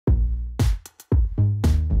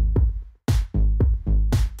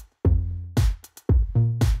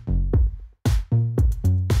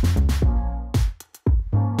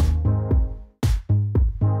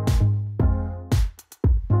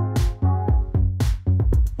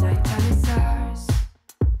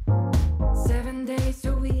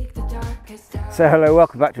So hello,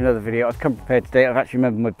 welcome back to another video. I've come prepared today. I've actually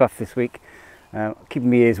remembered my buff this week, keeping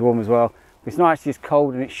my ears warm as well. It's not actually as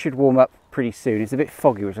cold and it should warm up pretty soon. It's a bit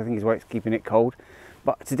foggy, which I think is why it's keeping it cold.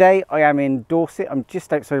 But today I am in Dorset. I'm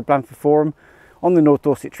just outside of Blandford Forum on the North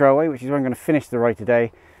Dorset Trailway, which is where I'm going to finish the ride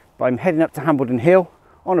today. But I'm heading up to Hambledon Hill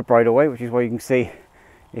on a Bridleway, which is why you can see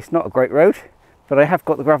it's not a great road, but I have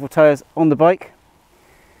got the gravel tyres on the bike.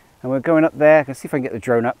 And we're going up there. I can see if I can get the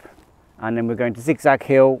drone up. And then we're going to Zig Zag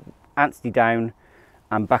Hill, Ansty Down,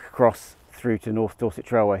 and back across through to North Dorset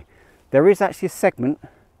Trailway. There is actually a segment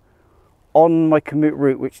on my commute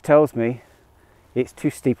route which tells me it's too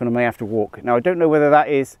steep and I may have to walk. Now I don't know whether that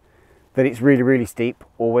is that it's really steep,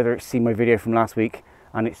 or whether it's seen my video from last week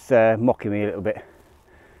and it's mocking me a little bit.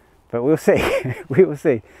 But we'll see. We will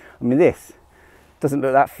see. I mean, this doesn't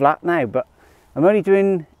look that flat now, but I'm only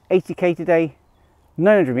doing 80k today,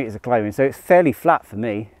 900 meters of climbing, so it's fairly flat for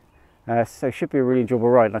me. So it should be a really enjoyable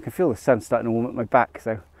ride. And I can feel the sun starting to warm up my back,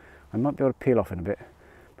 so I might be able to peel off in a bit.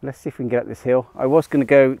 But let's see if we can get up this hill. I was going to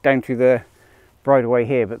go down to the Bridleway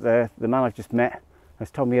here, but the man I've just met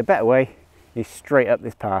has told me a better way is straight up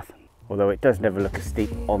this path. Although it does never look as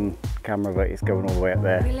steep on camera, but it's going all the way up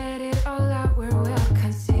there.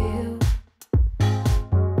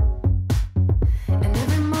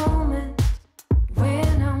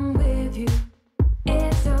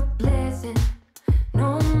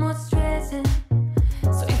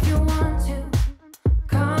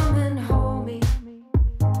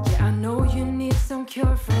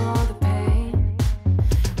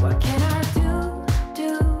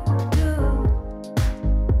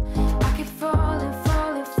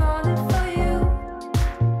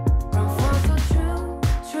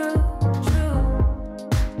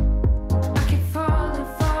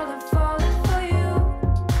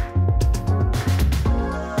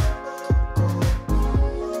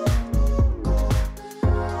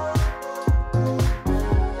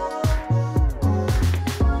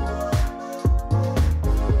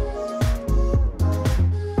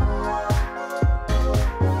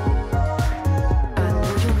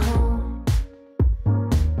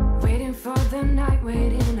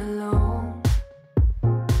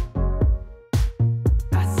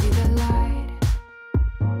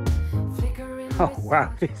 Oh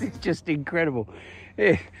wow, this is just incredible.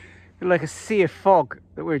 Like a sea of fog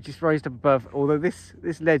that we're just raised up above. Although this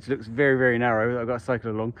ledge looks very narrow. I've got to cycle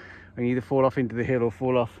along. I can either fall off into the hill or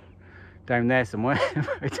fall off down there somewhere.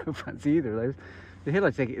 I don't fancy either of those. The hill I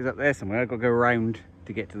take it is up there somewhere. I've got to go around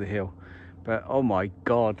to get to the hill. But oh my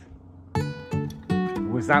god,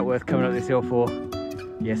 was that worth coming up this hill for?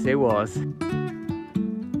 Yes it was.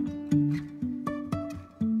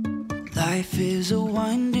 Life is a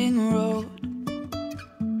winding road,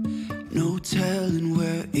 no telling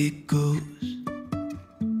where it goes.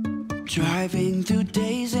 Driving through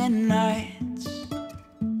days and nights,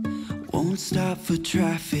 won't stop for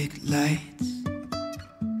traffic lights.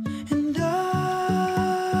 And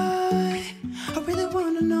I really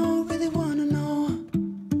wanna know,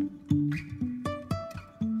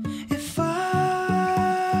 if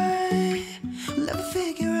I will ever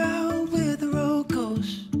figure out where the road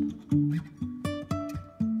goes.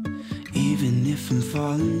 Even if I'm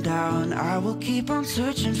falling down, I will keep on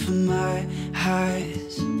searching for my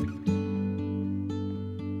highs.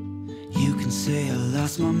 You can say I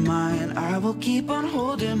lost my mind, I will keep on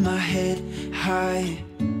holding my head high,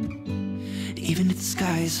 even if the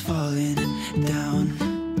sky is falling down.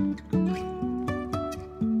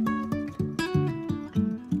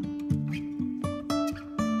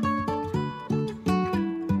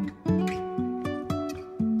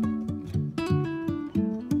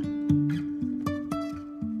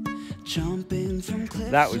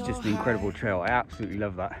 That was just an incredible trail. I absolutely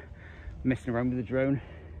love that. Messing around with the drone.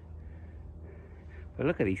 But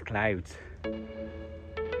look at these clouds.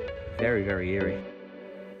 Very eerie.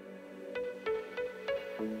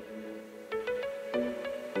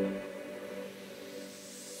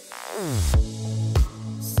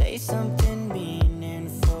 Say something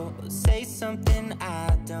meaningful, say something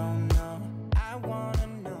I don't know. I wanna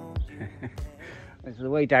know. So the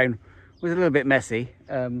way down was a little bit messy.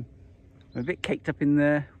 I'm a bit caked up in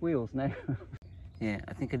the wheels now. Yeah,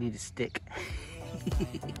 I think I need a stick.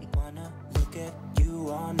 Wanna look at you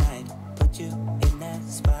all night, put you in that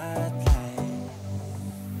spotlight.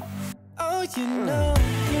 Oh, you know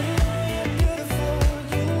you're beautiful,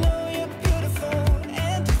 you're beautiful,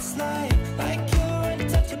 and it's like you're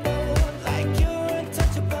untouchable, Don't you know?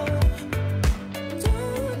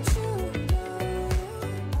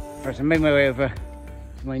 Right, so I made my way over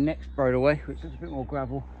to my next Bridleway, which is a bit more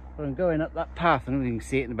gravel. But I'm going up that path, I don't know if you can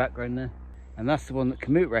see it in the background there. And that's the one that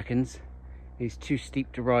Commute reckons is too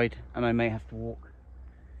steep to ride and I may have to walk.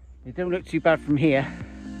 It don't look too bad from here,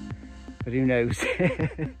 but who knows.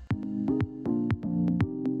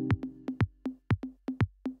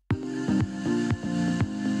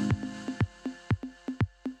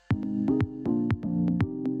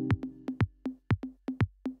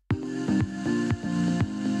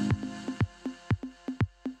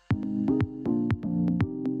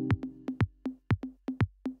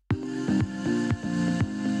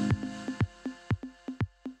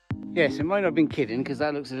 Yes, it might not have been kidding because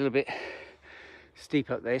that looks a little bit steep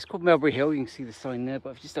up there. It's called Melbury Hill, you can see the sign there, but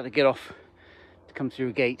I've just had to get off to come through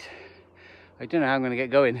a gate. I don't know how I'm going to get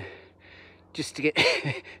going just to get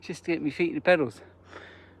just to get my feet in the pedals.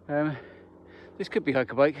 This could be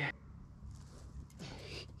hike a bike.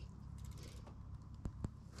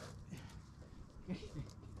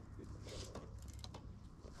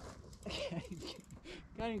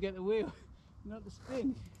 Can't even get the wheel, not the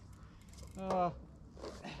spin. Oh.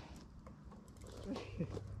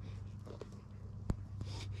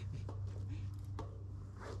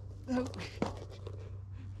 No.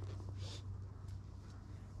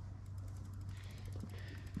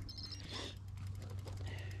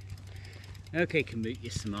 Okay, Kamut, you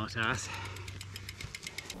smart ass.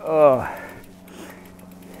 Oh,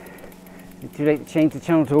 it's too late to change the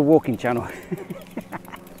channel to a walking channel.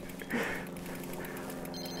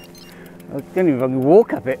 I don't even know if I can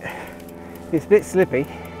walk up it. It's a bit slippy.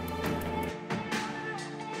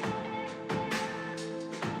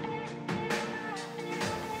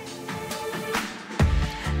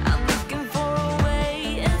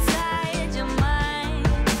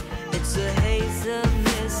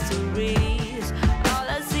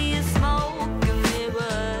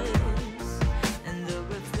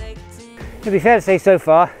 To be fair to say so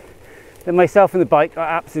far that myself and the bike are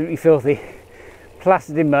absolutely filthy,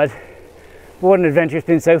 plastered in mud. But what an adventure it's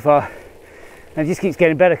been so far, and it just keeps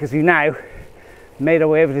getting better because we've now made our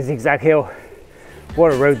way over to Zig Zag Hill.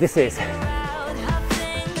 What a road this is.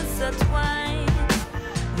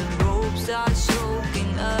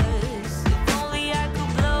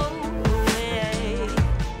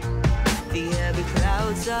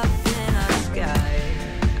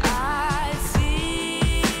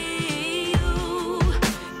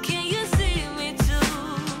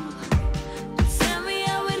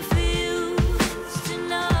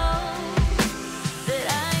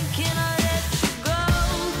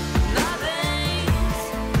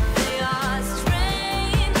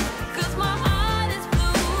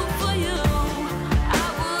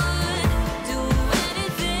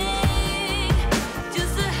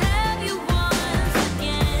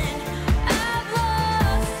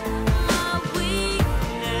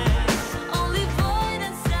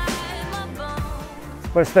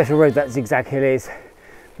 What a special road that Zig Zag Hill is.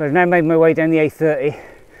 But I've now made my way down the A30,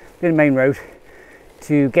 the main road,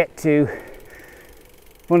 to get to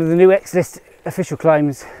one of the new X-List official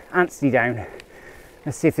climbs, Ansty Down.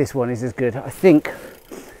 Let's see if this one is as good. I think,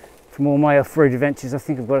 from all my off-road adventures, I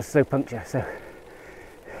think I've got a slow puncture. So,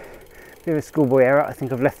 bit of a schoolboy error. I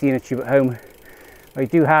think I've left the inner tube at home. I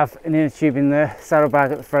do have an inner tube in the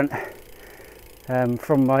saddlebag at the front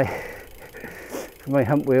from my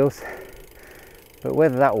hump wheels. But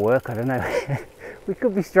whether that will work, I don't know. We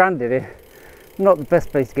could be stranded here. Not the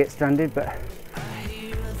best place to get stranded, but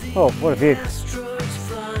oh, what a view.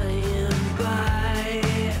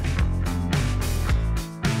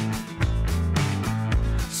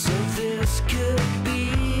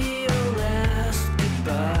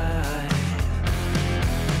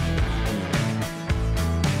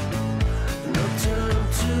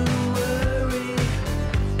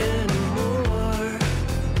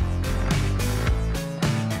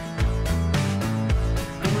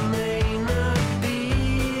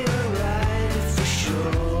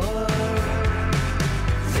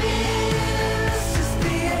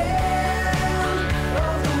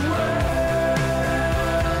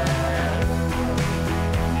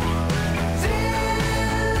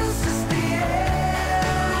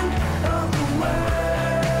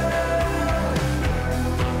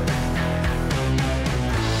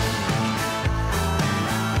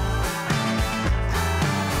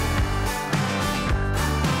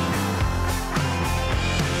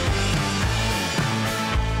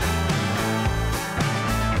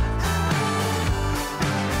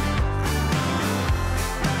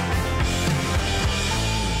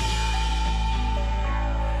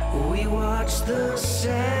 The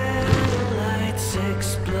satellites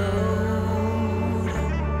explode.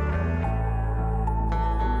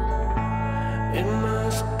 It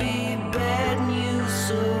must be bad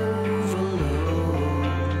news overload.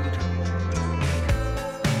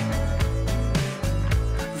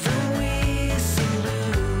 Then we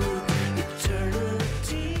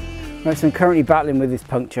Right, so I'm currently battling with this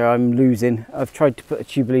puncture. I'm losing. I've tried to put a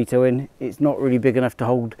tubolito in. It's not really big enough to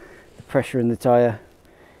hold the pressure in the tyre.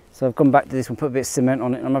 So I've gone back to this one, put a bit of cement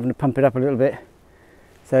on it, and I'm having to pump it up a little bit.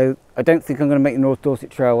 So I don't think I'm going to make the North Dorset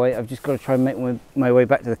Trailway. I've just got to try and make my way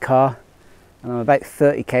back to the car. And I'm about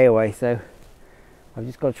 30k away, so I've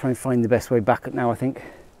just got to try and find the best way back now, I think.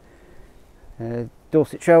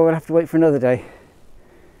 Dorset Trailway will have to wait for another day.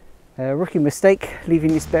 Rookie mistake, leaving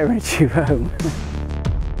your spare inner tube at home.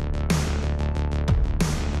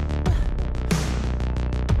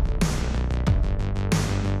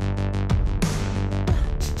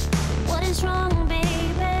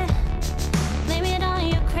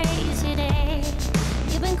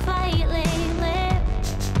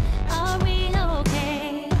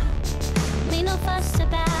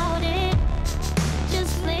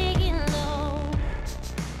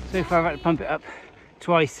 So far I've had to pump it up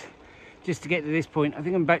twice just to get to this point. I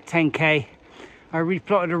think I'm about 10k. I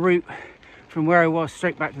replotted a route from where I was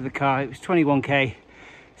straight back to the car. It was 21k. It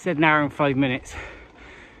said an hour and 5 minutes.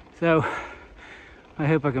 So I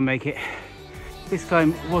hope I can make it. This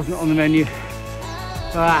time it wasn't on the menu.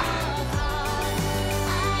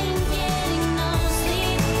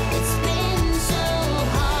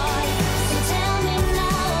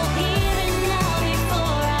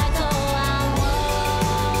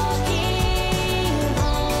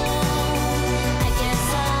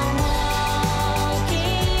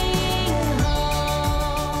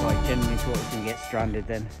 Stranded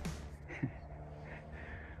then.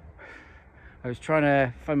 I was trying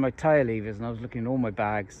to find my tyre levers and I was looking in all my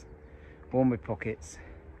bags, all my pockets,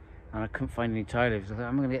 and I couldn't find any tyre levers. I thought,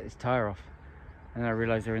 I'm going to get this tyre off, and then I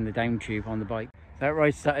realised they're in the down tube on the bike. That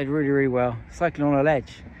ride started really well. Cycling on a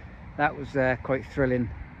ledge, that was quite thrilling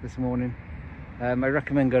this morning. I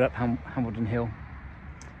recommend going up Hambledon Hill,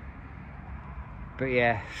 but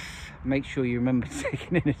yeah, make sure you remember to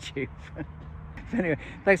take an inner tube. Anyway,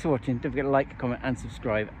 thanks for watching. Don't forget to like, comment and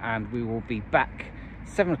subscribe, and we will be back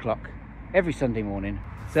 7 o'clock every Sunday morning.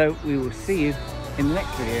 So we will see you in the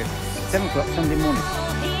next video, 7 o'clock Sunday morning.